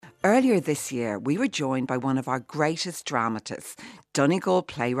Earlier this year, we were joined by one of our greatest dramatists, Donegal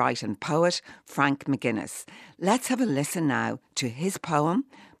playwright and poet Frank McGuinness. Let's have a listen now to his poem,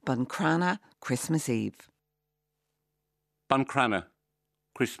 Buncrana, Christmas Eve. Buncrana,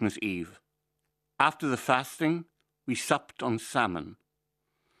 Christmas Eve. After the fasting, we supped on salmon,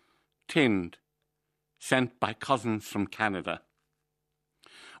 tinned, sent by cousins from Canada.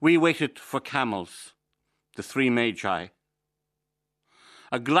 We waited for camels, the three magi.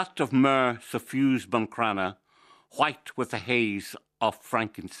 A glut of myrrh suffused Buncrana, white with the haze of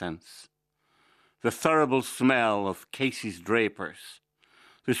frankincense. The terrible smell of Casey's drapers,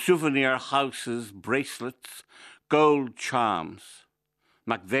 the souvenir houses, bracelets, gold charms,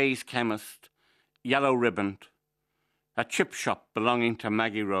 McVeigh's chemist, yellow ribboned, a chip shop belonging to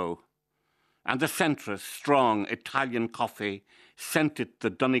Maggie Rowe, and the centrist, strong Italian coffee scented the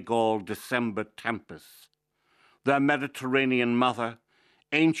Donegal December tempest. Their Mediterranean mother,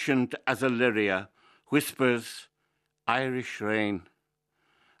 ancient as Illyria, whispers, Irish rain,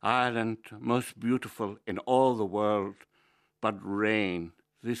 Ireland most beautiful in all the world, but rain,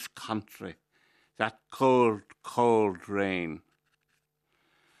 this country, that cold, cold rain.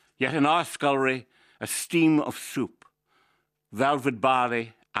 Yet in our scullery, a steam of soup, velvet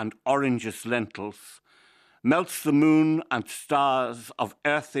barley and orangeous lentils, melts the moon and stars of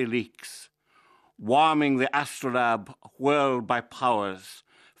earthy leeks, warming the astrolabe whirled by powers,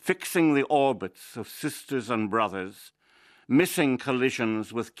 fixing the orbits of sisters and brothers, missing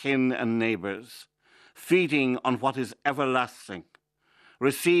collisions with kin and neighbours, feeding on what is everlasting,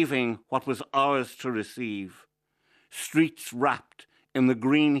 receiving what was ours to receive, streets wrapped in the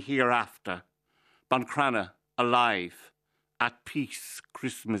green hereafter, Buncrana alive, at peace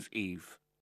Christmas Eve.